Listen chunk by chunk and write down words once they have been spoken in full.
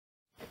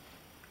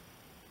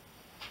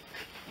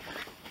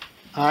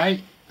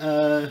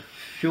A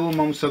few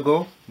months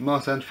ago, more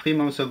than 3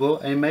 months ago,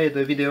 I made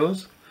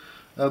videos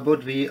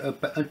about the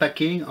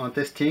unpacking and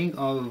testing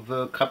of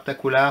the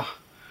craptacular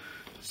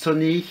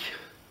Sony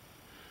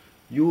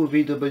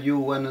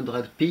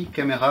UVW100P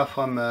camera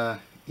from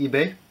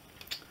eBay,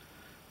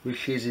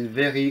 which is in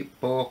very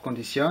poor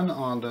condition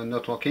and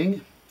not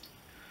working.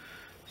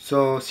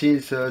 So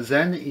since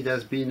then it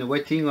has been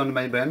waiting on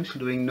my bench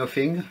doing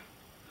nothing.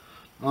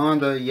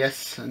 And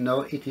yes,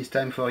 now it is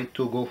time for it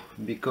to go,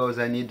 because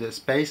I need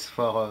space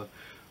for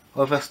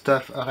other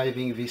stuff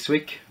arriving this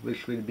week,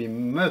 which will be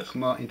much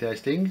more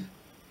interesting.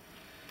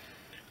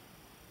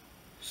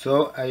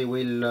 So I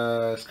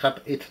will scrap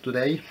it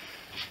today.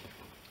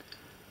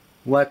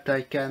 What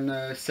I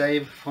can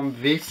save from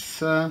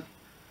this,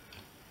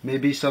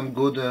 maybe some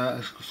good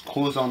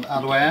screws and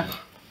hardware.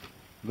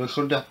 The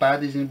shoulder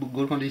pad is in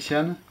good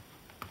condition.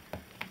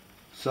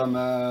 Some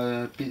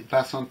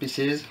parts and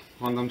pieces,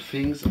 random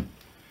things.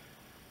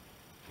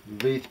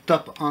 The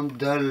top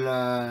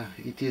handle,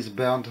 it is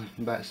burned,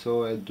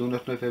 so I do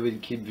not know if I will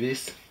keep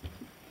this.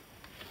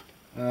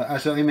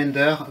 As a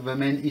reminder, the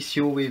main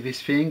issue with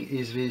this thing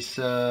is this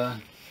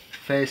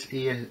face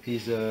here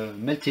is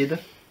melted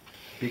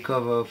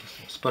because of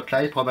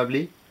spotlight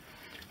probably.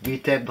 The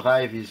tape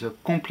drive is a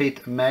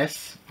complete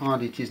mess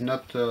and it is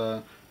not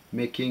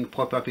making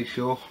proper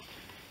picture.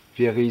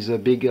 There is a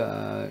big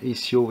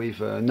issue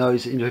with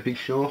noise in the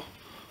picture,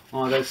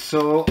 and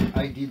also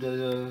I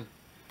did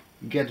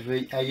get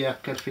the higher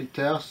cut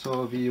filter,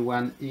 so the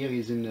one here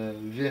is in a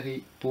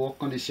very poor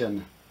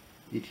condition.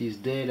 It is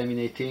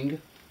delaminating,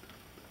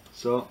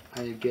 so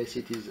I guess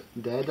it is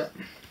dead.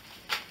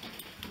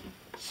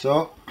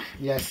 So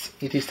yes,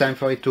 it is time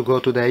for it to go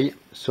today,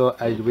 so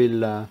I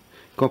will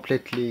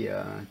completely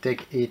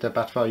take it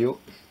apart for you.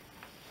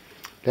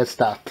 Let's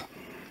start.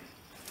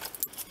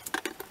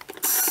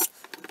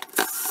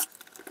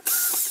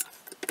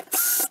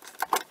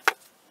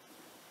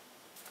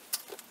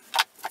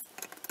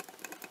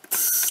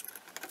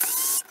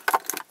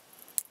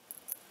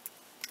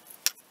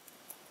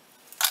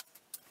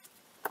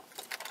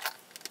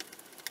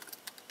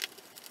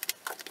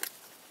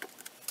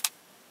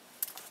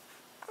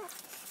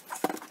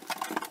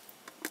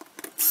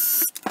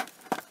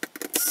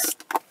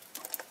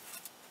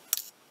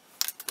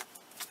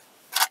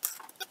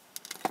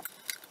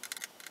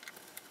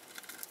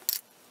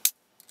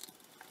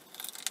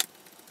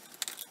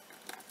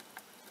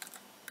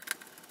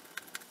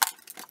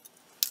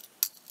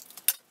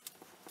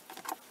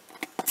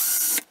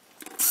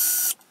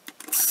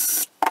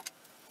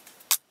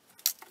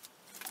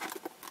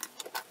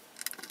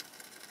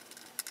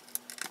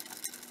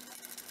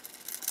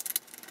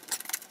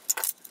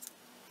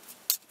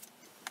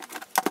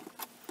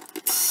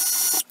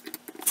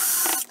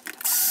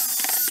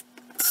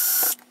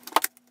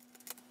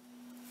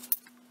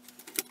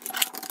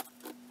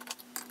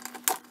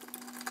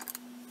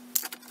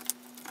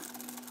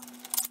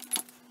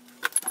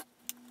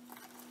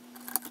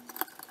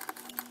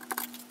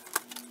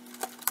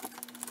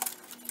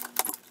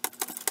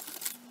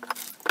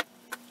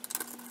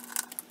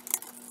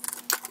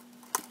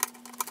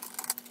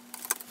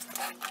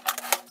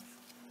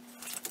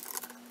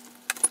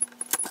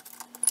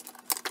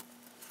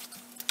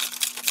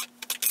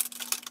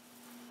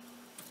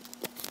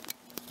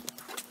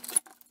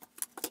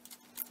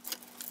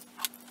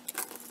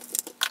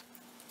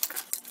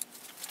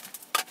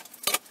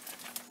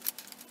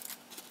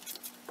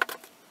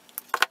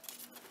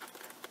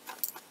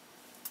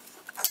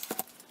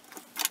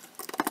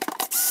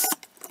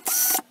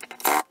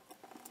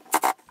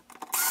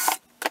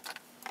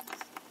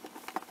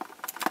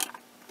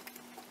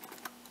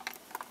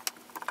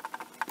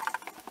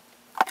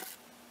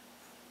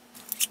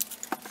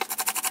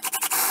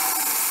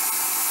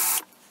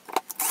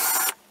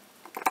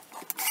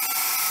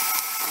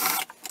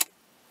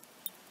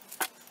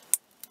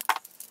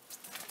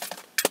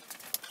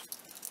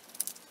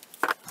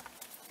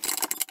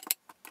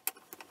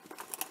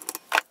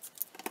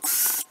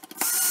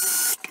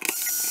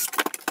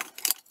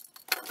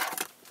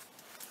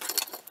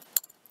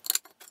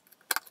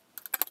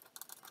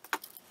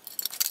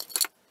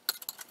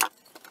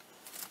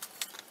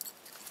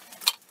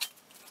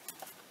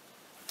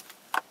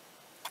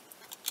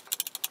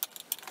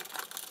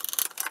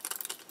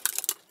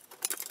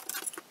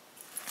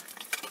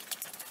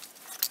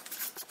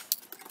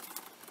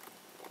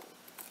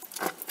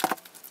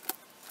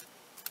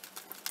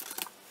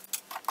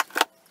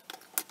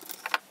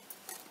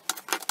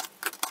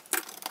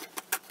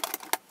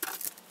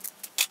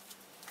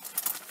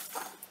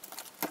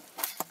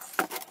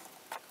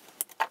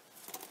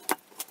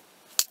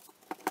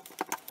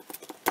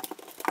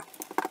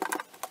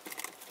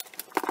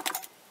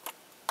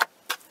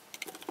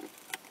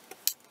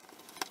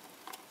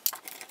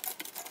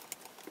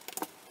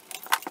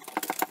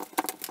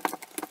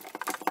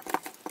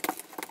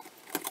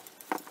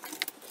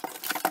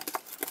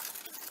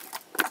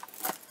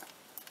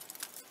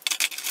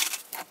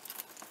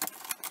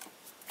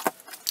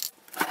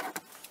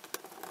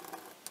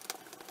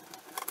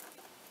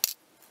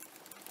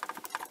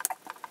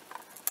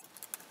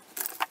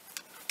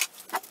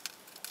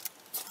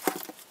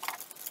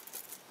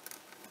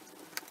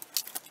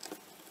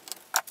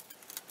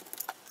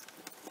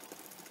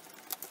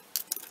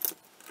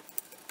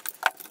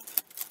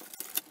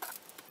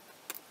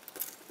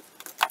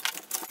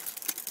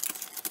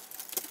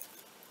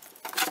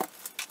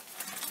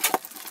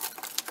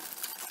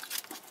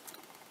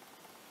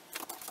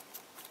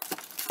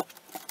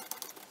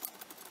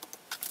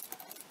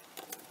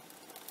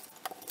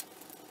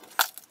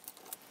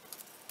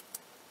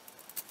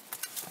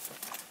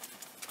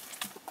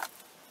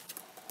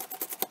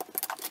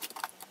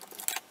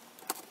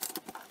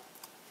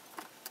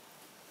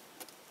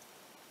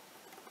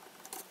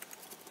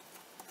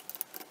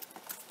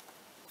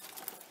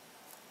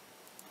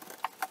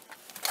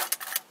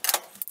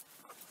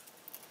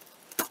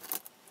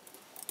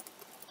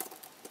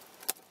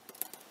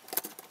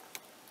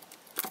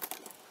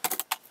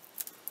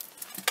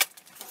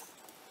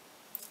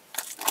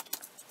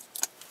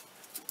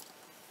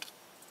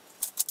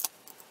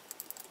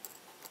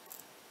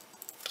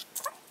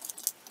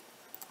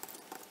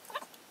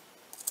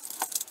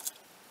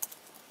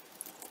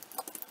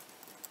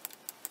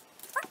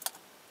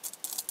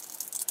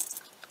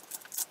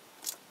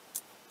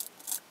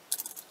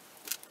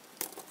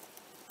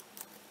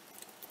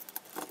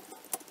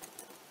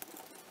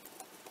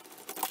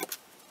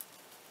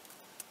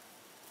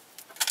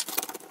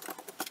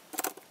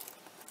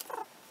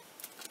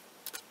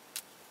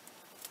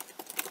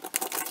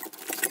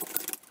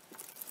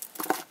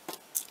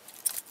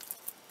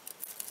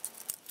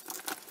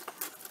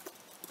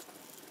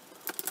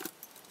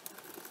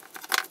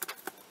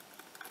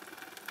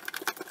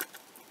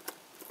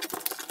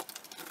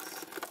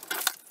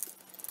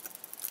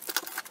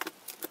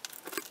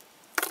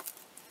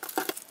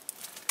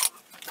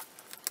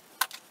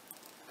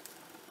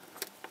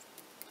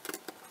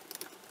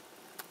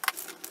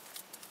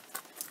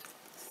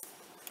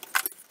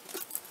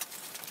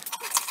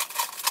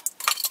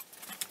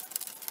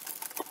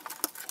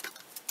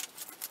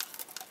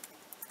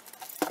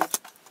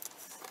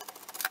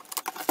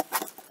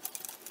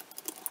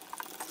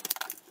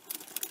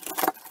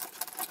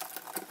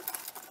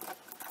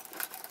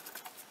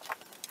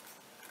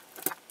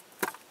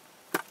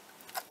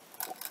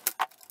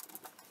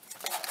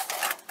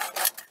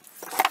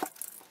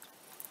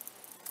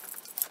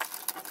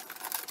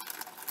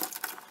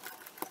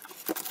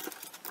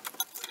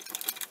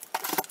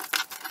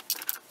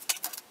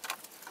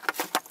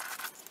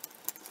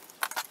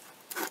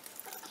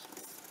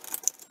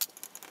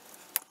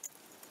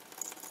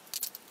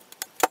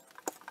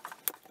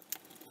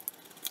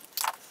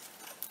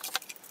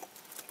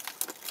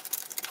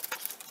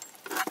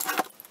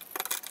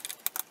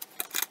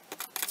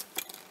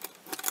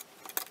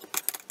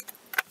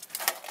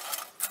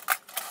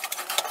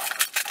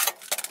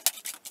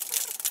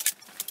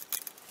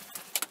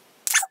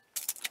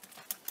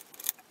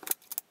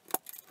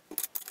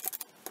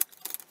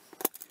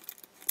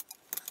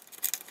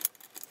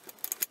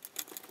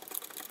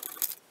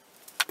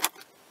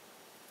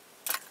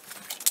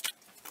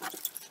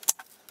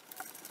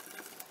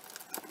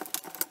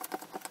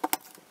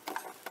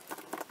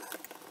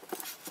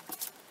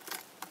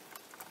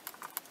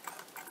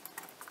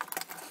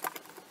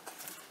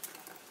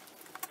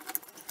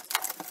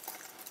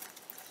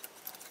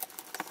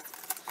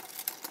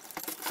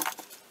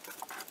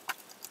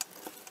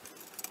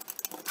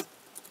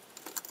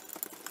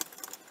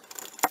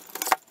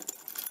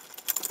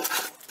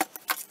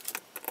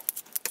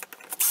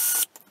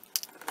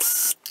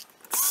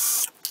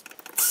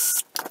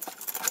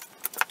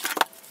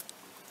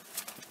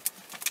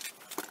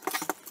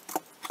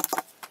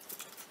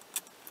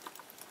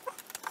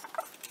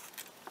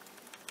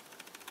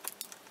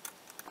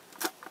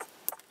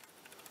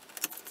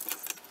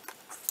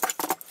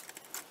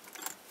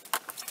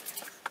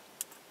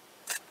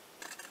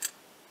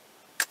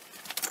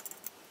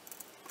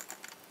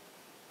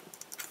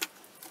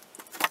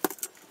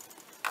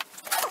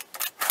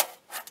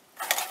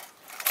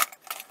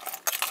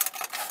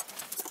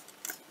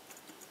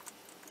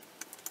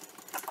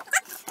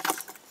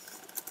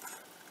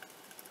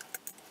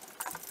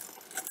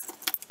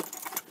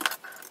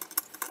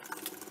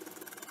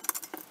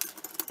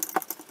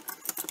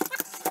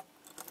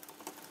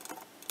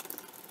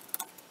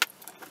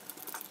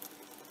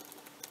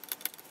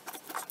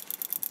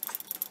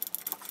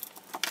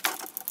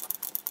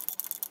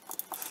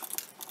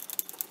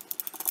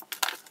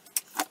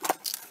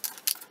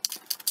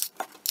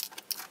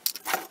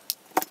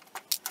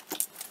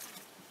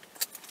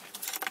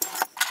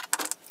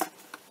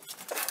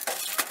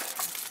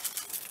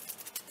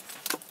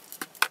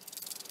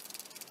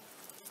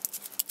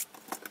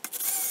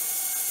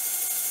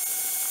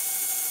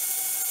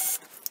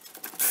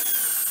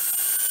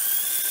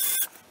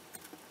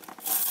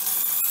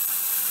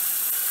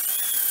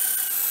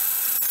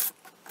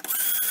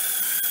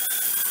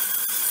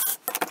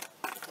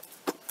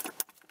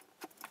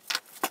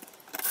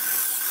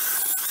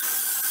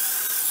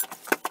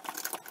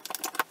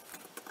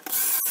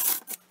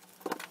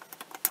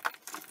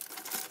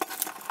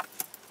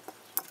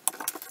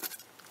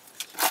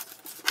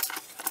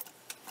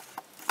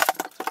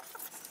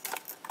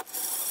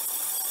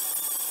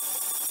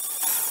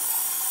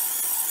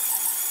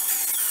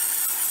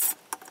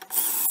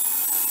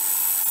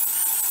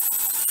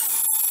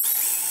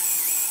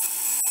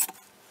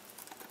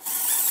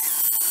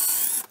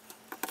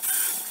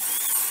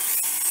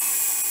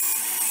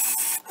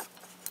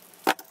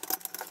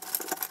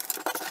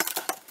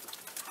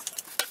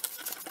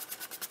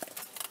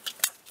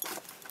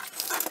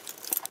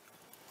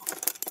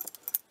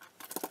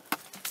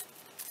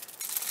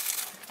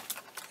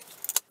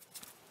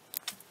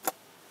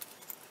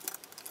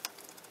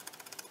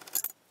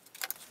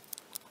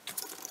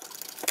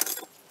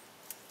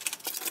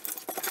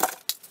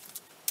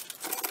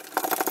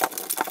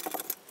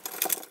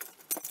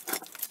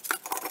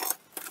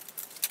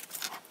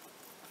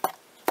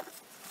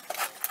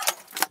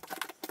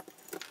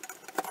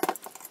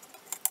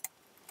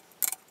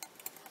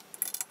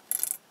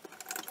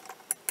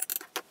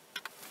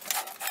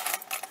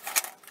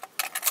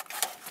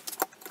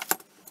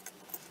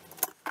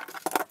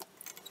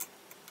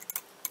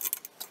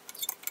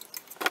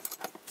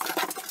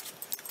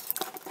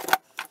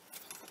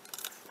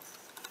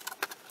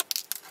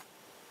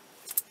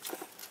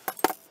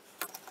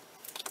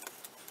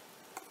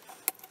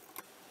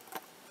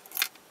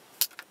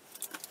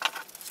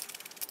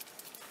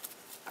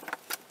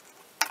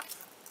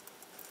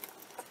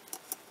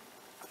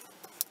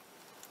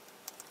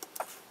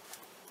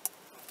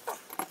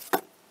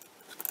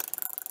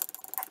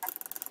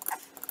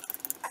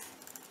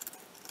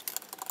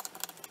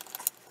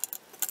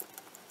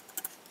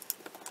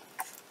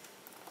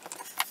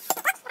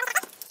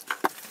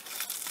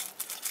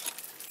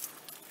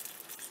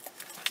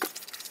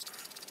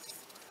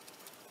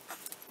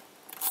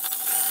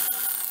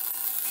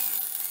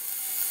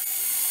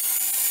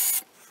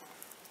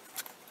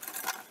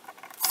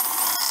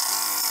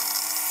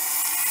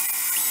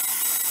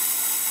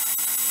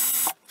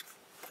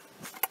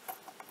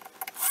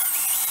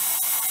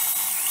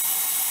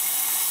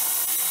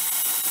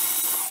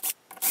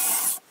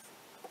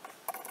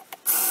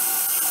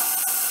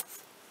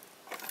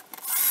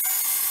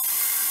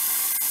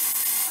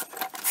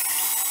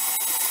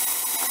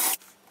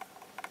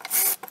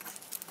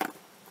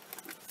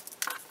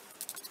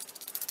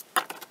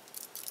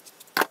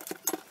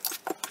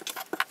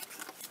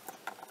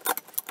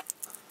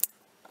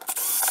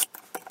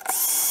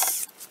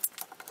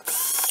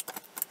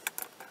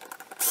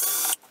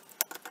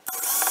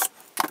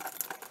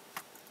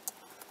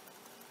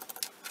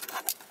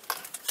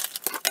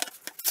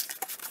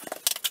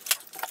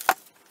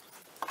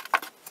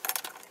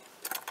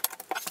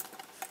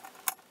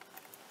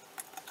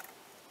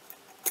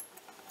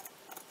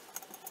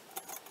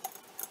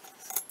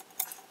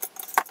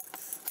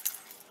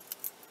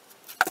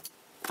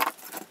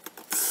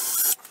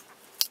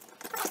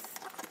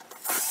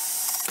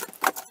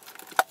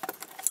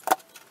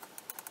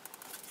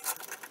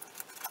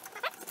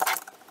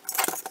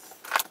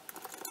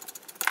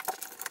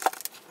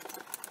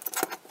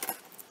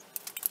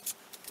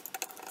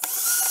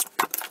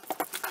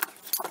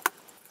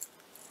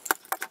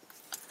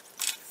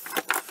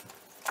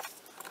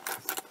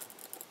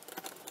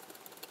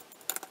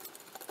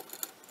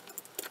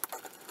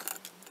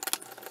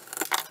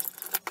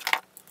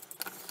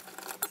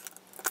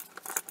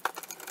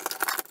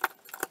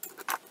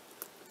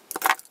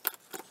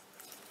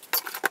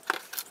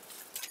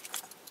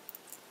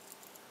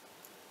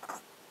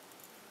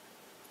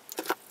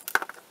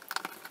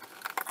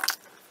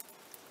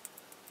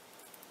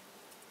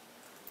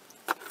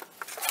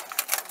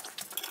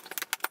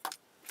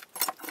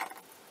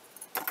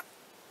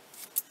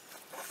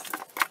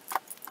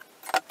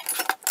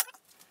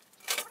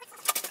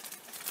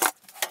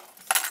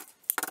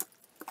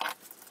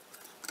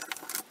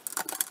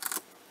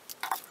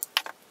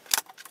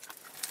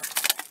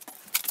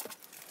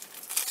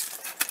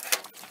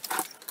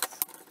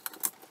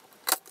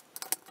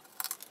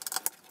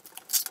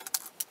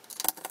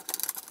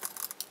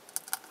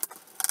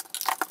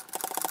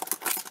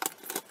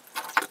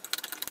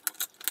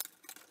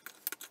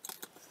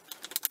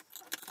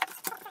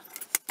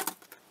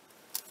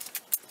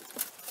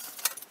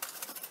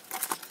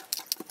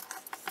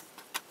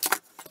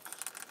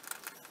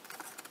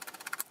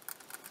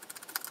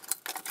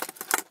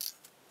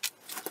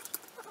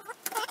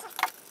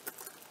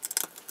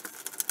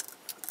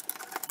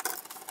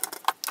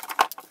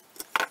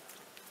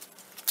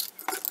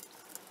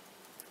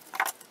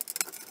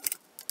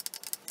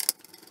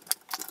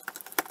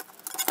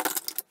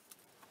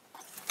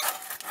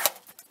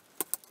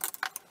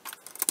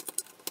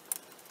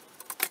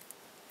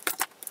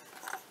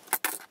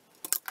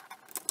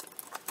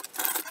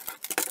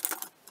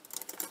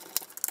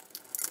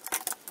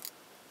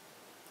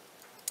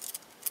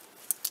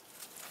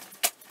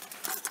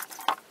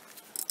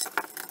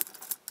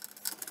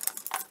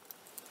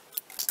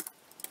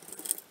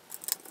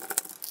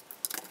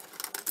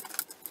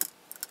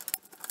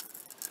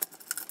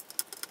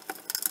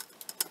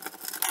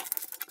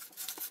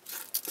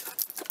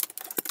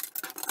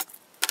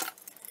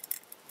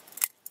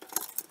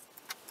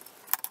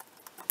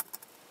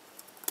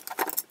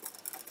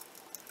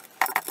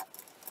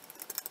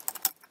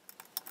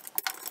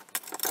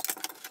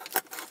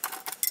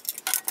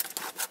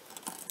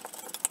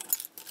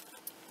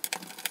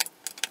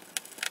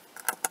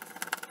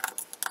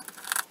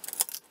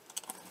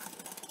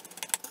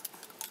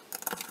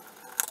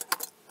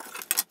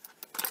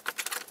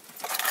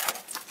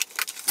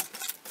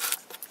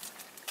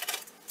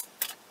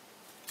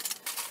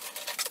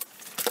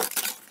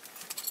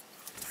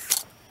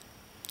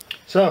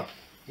 So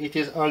it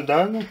is all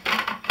done.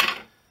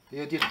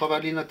 You did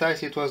probably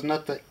notice it was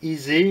not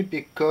easy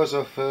because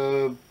of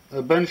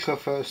a bunch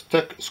of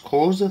stuck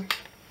screws.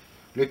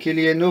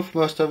 Luckily enough,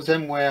 most of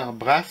them were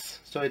brass,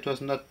 so it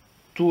was not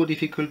too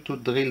difficult to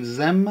drill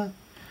them.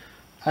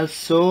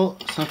 Also,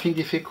 something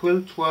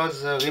difficult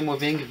was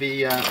removing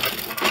the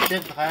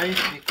tape drive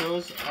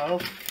because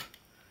of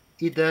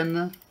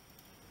hidden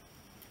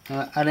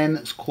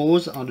Allen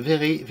screws and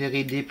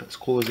very deep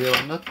screws. They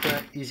are not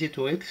easy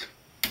to reach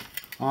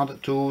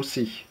and to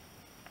see.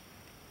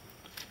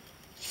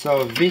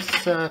 So this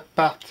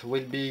part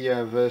will be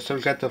the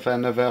subject of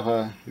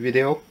another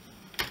video.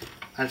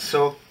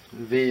 Also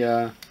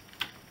the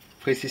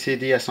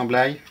 3CCD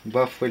assembly,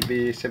 both will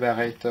be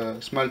separate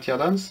small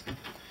teardowns.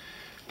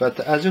 But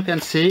as you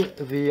can see,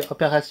 the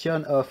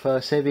operation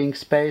of saving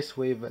space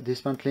with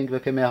dismantling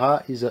the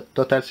camera is a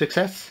total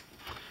success.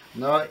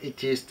 Now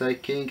it is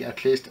taking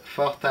at least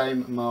 4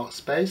 times more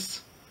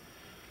space.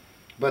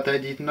 But I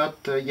did not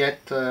yet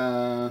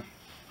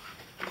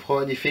throw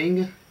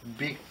anything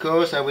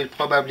because I will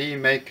probably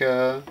make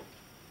a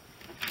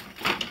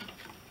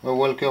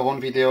walk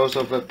around videos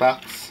of the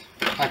parts,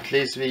 at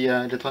least the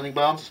electronic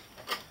boards.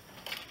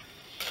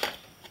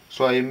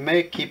 So I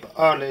may keep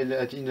all in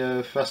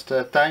the first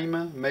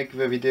time, make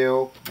the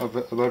video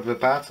about the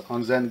parts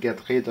and then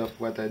get rid of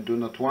what I do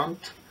not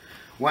want.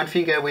 One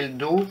thing I will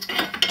do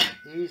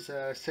is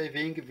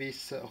saving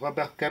these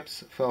rubber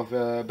caps for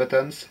the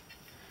buttons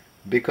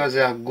because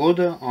they are good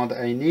and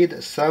I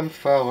need some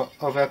for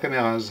other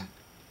cameras.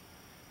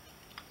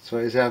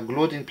 So they are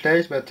glued in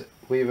place, but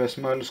with a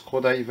small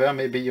screwdriver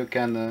maybe you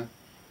can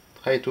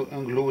try to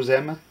unglue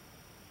them.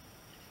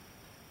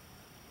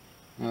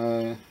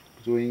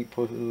 Doing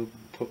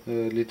a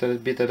little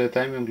bit at a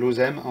time, and glue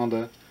them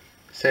and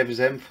save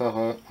them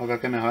for other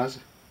cameras.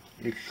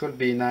 It should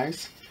be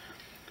nice.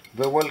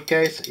 The whole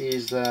case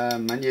is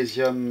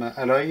magnesium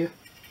alloy,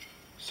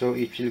 so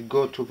it will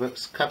go to the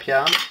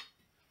scrapyard.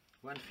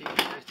 One thing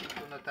interesting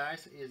to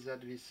notice is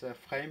that this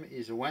frame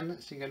is one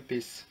single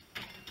piece.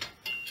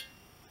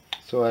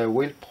 So I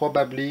will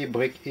probably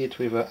break it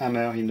with a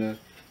hammer in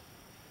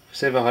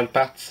several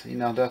parts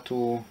in order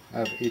to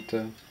have it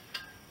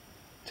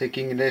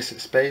taking less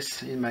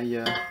space in my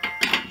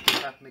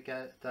part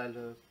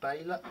metal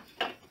pile.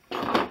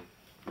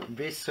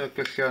 This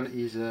cushion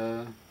is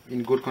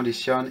in good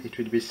condition. It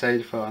will be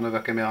saved for another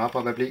camera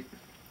probably.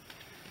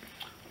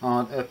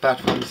 And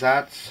apart from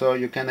that, so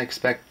you can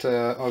expect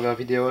other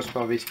videos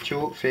for these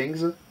two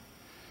things.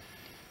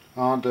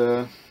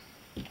 And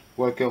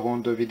walk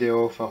around the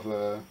video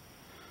for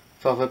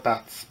the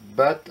parts.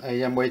 But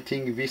I am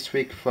waiting this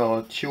week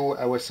for 2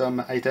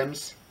 awesome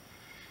items.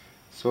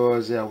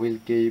 So they will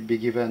be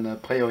given a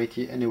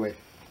priority anyway.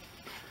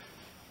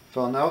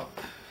 For now,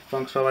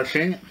 thanks for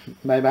watching.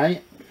 Bye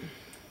bye.